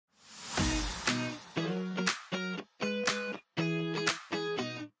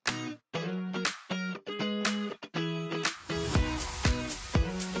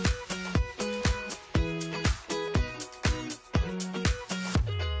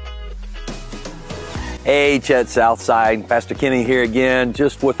Hey, Chet Southside. Pastor Kenny here again,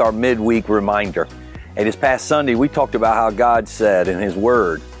 just with our midweek reminder. Hey, this past Sunday, we talked about how God said in His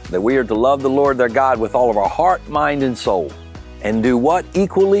Word that we are to love the Lord their God with all of our heart, mind, and soul. And do what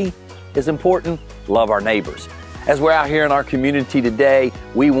equally is important? Love our neighbors. As we're out here in our community today,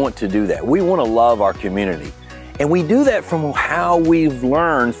 we want to do that. We want to love our community. And we do that from how we've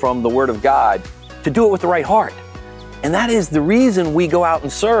learned from the Word of God to do it with the right heart. And that is the reason we go out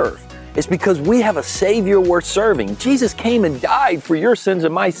and serve. It's because we have a Savior worth serving. Jesus came and died for your sins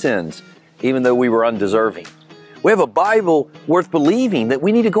and my sins, even though we were undeserving. We have a Bible worth believing that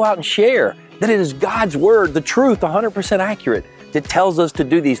we need to go out and share, that it is God's Word, the truth, 100% accurate, that tells us to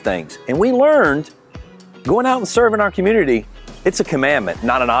do these things. And we learned going out and serving our community, it's a commandment,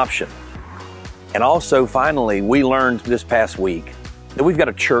 not an option. And also, finally, we learned this past week that we've got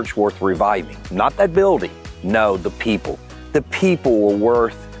a church worth reviving. Not that building, no, the people. The people were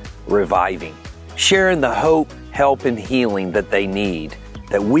worth reviving, sharing the hope, help, and healing that they need,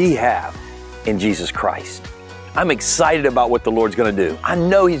 that we have in Jesus Christ. I'm excited about what the Lord's going to do. I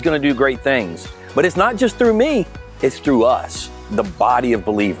know He's going to do great things, but it's not just through me, it's through us, the body of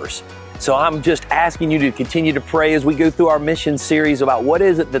believers. So I'm just asking you to continue to pray as we go through our mission series about what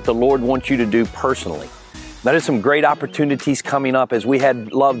is it that the Lord wants you to do personally. There's some great opportunities coming up as we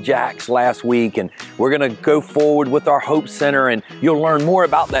had Love Jacks last week, and we're going to go forward with our Hope Center, and you'll learn more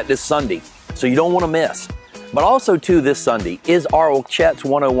about that this Sunday, so you don't want to miss. But also, too, this Sunday is our Chet's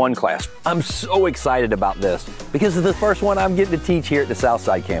 101 class. I'm so excited about this because it's the first one I'm getting to teach here at the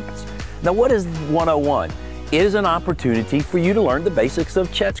Southside campus. Now, what is 101? It is an opportunity for you to learn the basics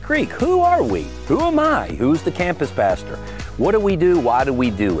of Chet's Creek. Who are we? Who am I? Who's the campus pastor? What do we do? Why do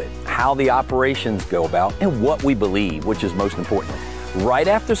we do it? How the operations go about, and what we believe, which is most important. Right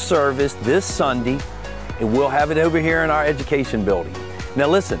after service this Sunday, and we'll have it over here in our education building. Now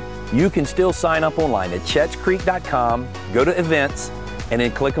listen, you can still sign up online at chetscreek.com, go to events, and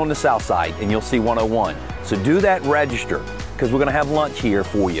then click on the South Side, and you'll see 101. So do that, register, because we're going to have lunch here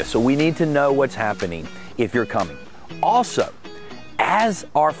for you. So we need to know what's happening if you're coming. Also, as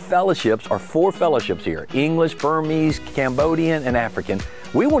our fellowships, our 4 fellowships here, English, Burmese, Cambodian, and African,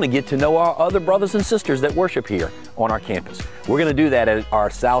 we want to get to know our other brothers and sisters that worship here on our campus. We're going to do that at our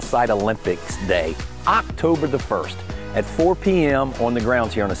Southside Olympics Day, October the 1st at 4 p.m. on the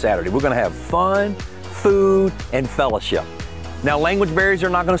grounds here on a Saturday. We're going to have fun, food, and fellowship. Now, language barriers are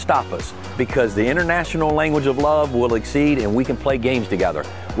not going to stop us because the international language of love will exceed and we can play games together.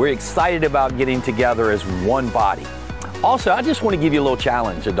 We're excited about getting together as one body. Also, I just want to give you a little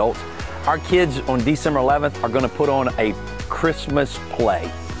challenge, adults. Our kids on December 11th are going to put on a Christmas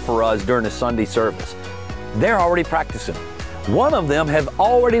play for us during the Sunday service. They're already practicing. One of them have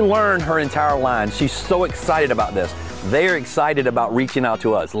already learned her entire line. She's so excited about this. They're excited about reaching out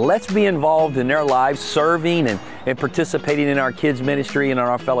to us. Let's be involved in their lives, serving and participating in our kids' ministry and on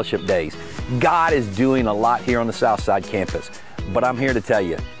our fellowship days. God is doing a lot here on the Southside campus, but I'm here to tell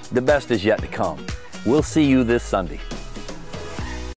you, the best is yet to come. We'll see you this Sunday.